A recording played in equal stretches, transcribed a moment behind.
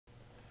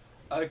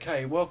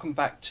Okay, welcome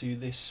back to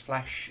this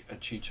Flash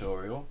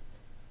tutorial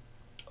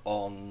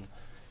on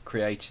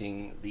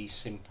creating the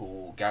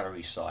simple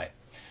gallery site.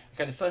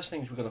 Okay, the first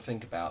things we've got to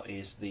think about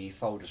is the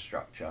folder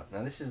structure.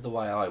 Now this is the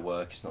way I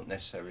work, it's not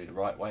necessarily the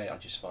right way. I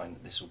just find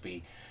that this will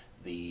be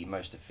the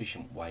most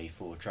efficient way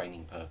for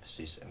training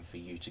purposes and for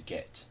you to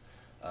get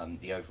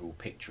the overall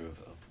picture of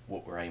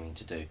what we're aiming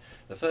to do.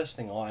 The first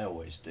thing I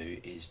always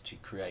do is to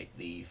create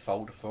the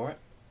folder for it.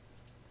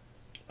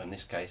 In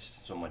this case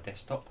it's on my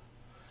desktop.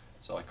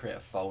 So I create a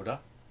folder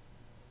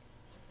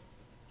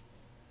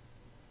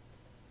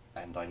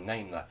and I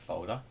name that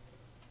folder.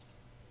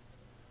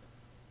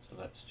 So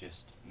let's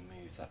just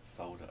move that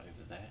folder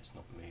over there, it's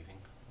not moving.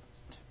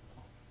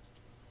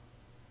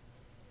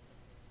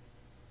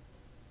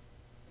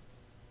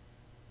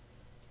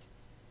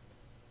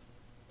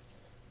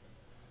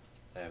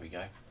 There we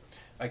go.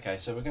 Okay,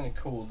 so we're going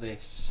to call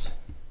this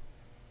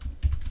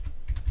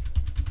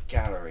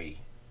gallery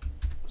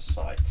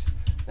site.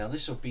 Now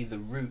this will be the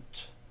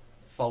root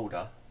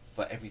folder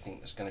for everything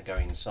that's going to go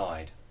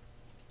inside.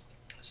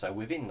 So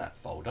within that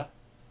folder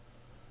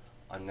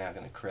I'm now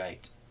going to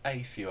create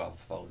a few other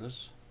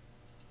folders.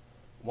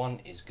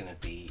 One is going to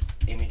be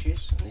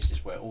images, and this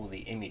is where all the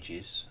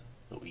images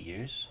that we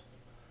use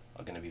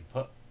are going to be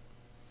put.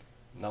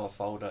 Another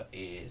folder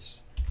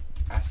is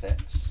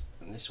assets,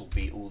 and this will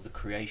be all the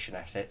creation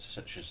assets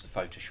such as the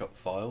Photoshop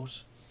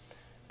files.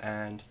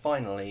 And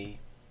finally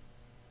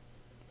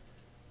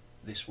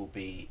this will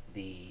be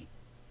the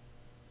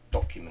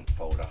document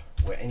folder,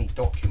 where any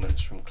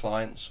documents from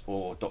clients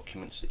or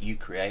documents that you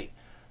create,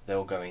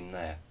 they'll go in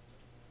there.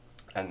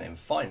 And then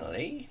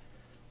finally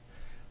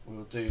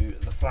we'll do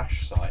the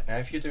Flash site. Now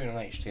if you're doing an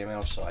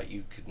HTML site,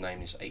 you could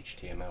name this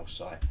HTML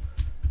site,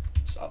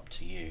 it's up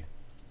to you,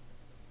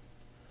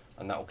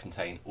 and that will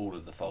contain all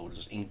of the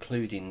folders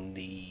including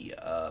the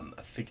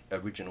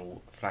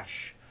original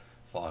Flash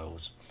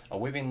files.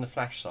 Within the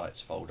Flash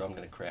sites folder I'm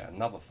going to create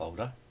another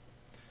folder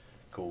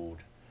called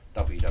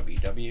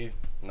www,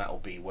 and that will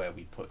be where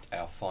we put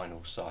our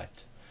final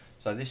site.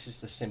 So this is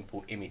the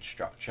simple image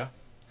structure.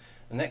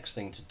 The next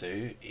thing to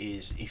do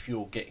is, if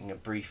you're getting a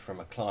brief from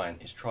a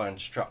client, is try and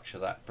structure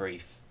that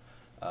brief.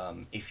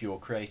 If you're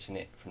creating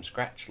it from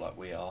scratch like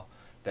we are,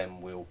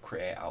 then we'll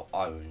create our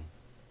own.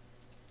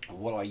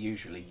 What I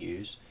usually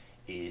use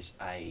is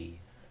a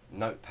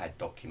notepad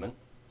document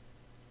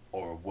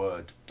or a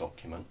Word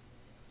document,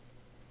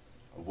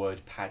 a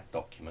WordPad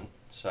document.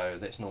 So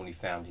that's normally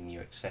found in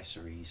your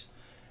accessories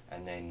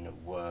and then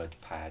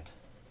WordPad,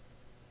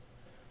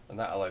 and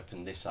that'll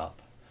open this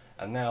up.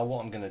 And now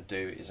what I'm going to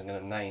do is I'm going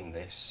to name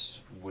this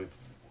with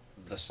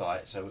the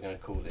site, so we're going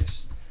to call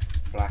this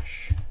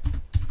Flash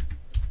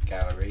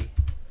Gallery,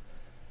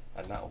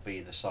 and that will be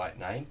the site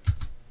name.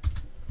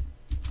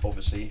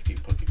 Obviously if you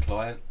put your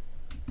client,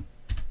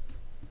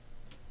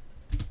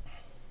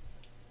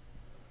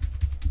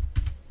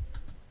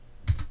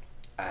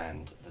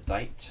 and the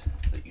date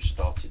that you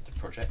started the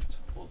project,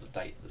 or the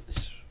date that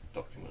this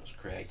document was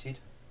created,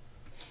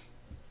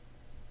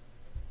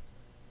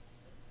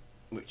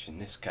 which in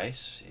this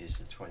case is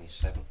the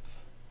 27th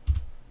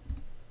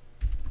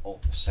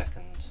of the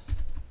 2nd,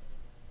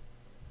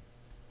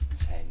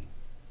 10.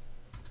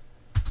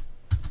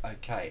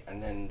 Okay,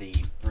 and then the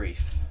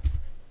brief: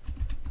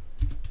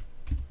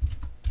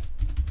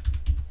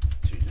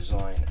 to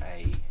design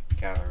a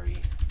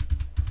gallery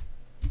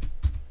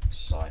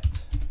site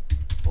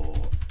for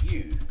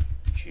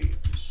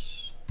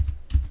YouTubers.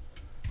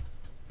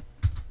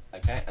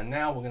 Okay, and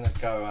now we're going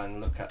to go and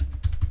look at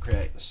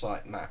create the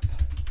site map.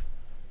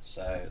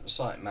 So the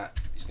site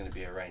map is going to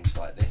be arranged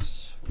like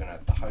this. We're going to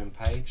have the home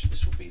page.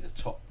 This will be the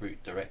top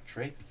root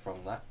directory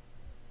from that.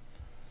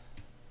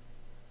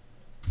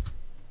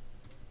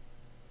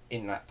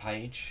 In that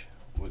page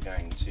we're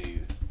going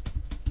to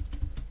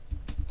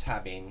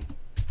tab in,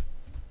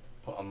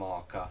 put a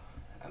marker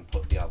and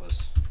put the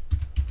others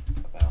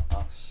about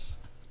us,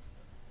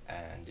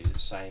 and do the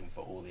same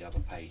for all the other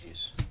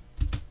pages.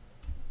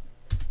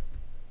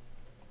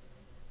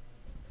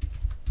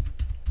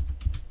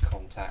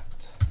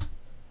 Contact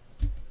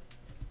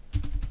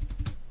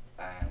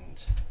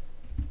and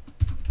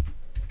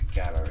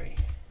gallery.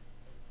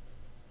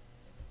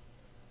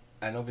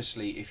 And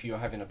obviously if you're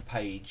having a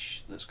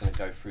page that's going to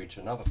go through to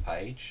another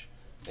page,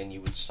 then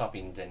you would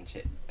sub-indent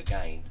it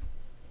again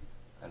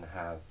and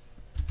have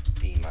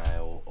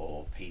email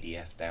or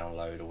PDF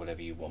download or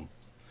whatever you want,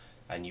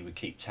 and you would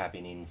keep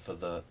tabbing in for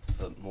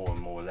more and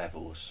more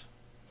levels.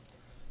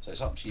 So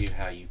it's up to you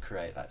how you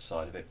create that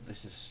side of it.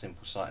 This is a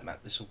simple site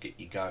map. This will get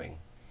you going.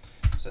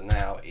 So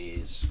now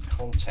is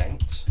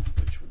content,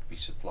 which would be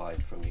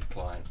supplied from your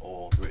client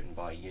or written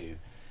by you,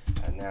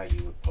 and now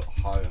you would put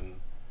home,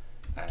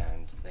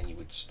 and then you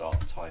would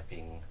start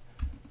typing,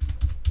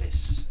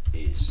 this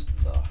is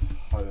the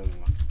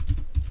home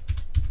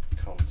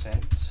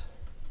content,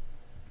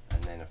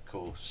 and then of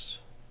course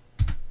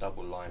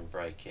double line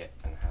break it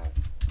and have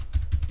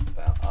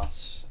about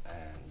us,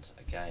 and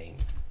again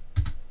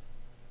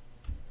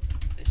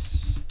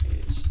this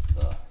is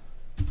the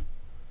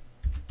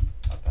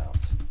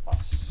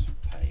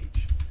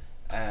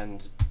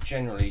and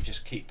generally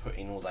just keep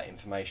putting all that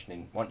information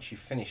in. Once you've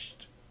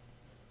finished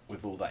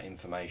with all that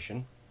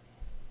information,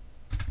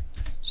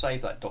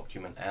 save that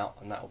document out,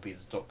 and that will be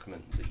the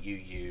document that you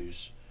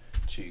use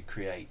to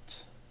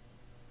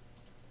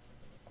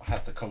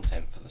have the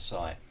content for the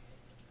site.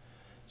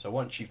 So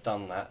once you've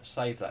done that,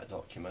 save that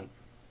document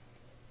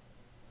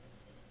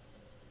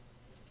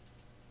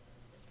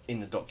in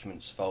the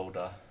documents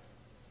folder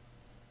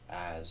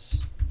as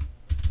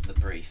the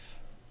brief,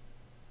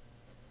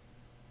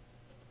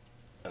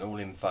 and all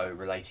info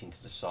relating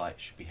to the site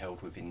should be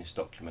held within this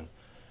document.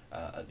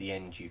 At the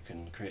end you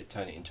can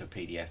turn it into a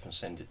PDF and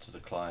send it to the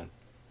client,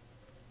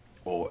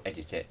 or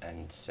edit it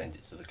and send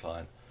it to the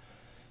client.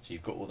 So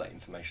you've got all that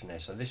information there.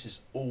 So this is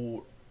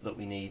all that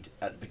we need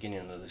at the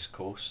beginning of this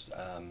course,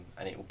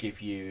 and it will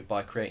give you,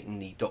 by creating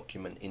the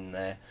document in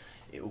there,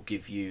 it will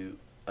give you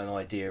an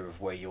idea of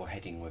where you're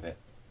heading with it.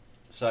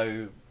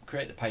 So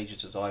create the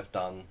pages as I've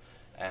done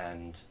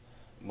and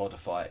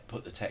modify it,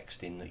 put the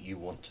text in that you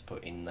want to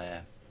put in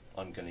there.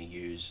 I'm going to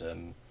use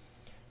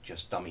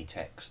just dummy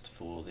text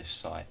for this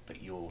site,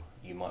 but you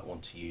might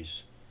want to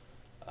use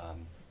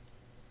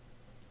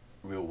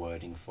real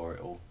wording for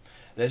it all.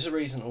 There's a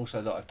reason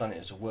also that I've done it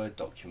as a Word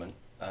document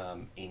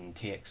in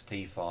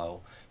TXT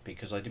file,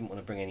 because I didn't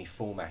want to bring any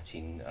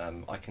formatting.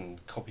 I can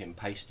copy and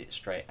paste it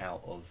straight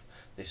out of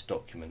this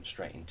document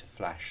straight into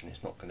Flash, and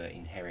it's not going to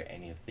inherit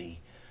any of the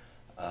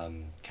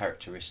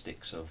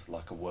characteristics of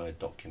like a Word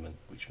document,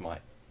 which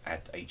might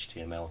add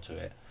HTML to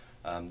it.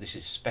 This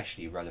is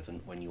especially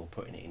relevant when you're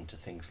putting it into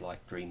things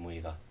like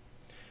Dreamweaver.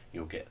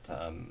 You'll get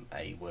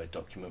a Word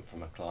document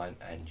from a client,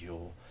 and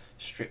you'll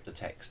strip the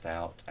text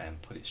out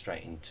and put it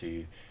straight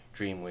into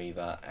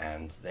Dreamweaver,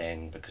 and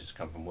then because it's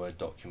come from Word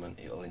document,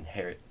 it'll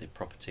inherit the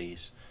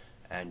properties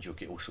and you'll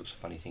get all sorts of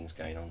funny things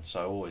going on.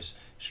 So I always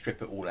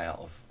strip it all out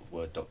of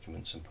Word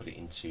documents and put it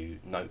into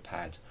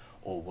Notepad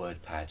or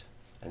WordPad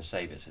and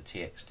save it as a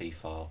TXT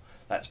file.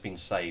 That's been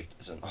saved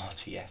as an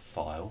RTF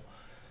file,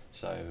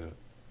 so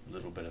a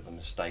little bit of a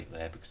mistake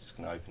there because it's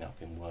going to open up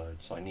in Word,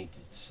 so I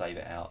needed to save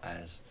it out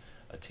as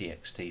a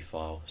TXT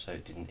file so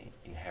it didn't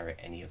inherit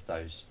any of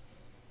those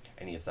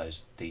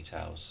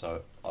details.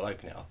 So I'll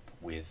open it up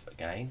with,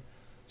 again,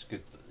 it's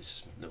good that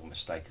this little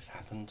mistake has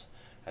happened,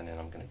 and then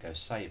I'm going to go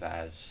save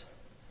as,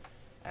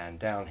 and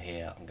down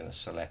here I'm going to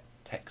select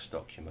text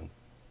document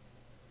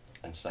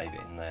and save it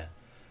in there,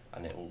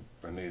 and it will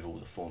remove all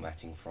the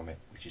formatting from it,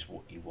 which is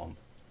what you want.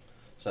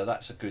 So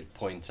that's a good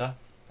pointer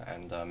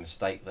and a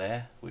mistake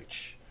there,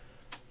 which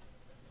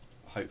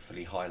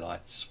hopefully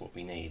highlights what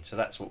we need. So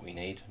that's what we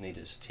need. Need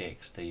it as a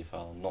TXT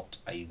file, not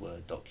a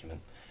Word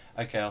document.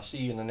 Okay, I'll see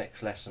you in the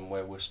next lesson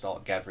where we'll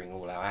start gathering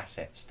all our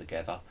assets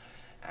together,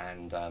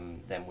 and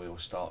then we'll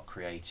start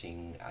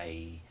creating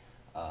a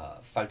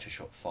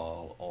Photoshop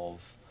file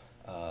of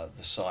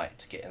the site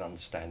to get an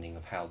understanding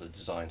of how the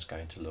design's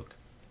going to look.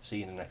 See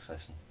you in the next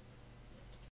lesson.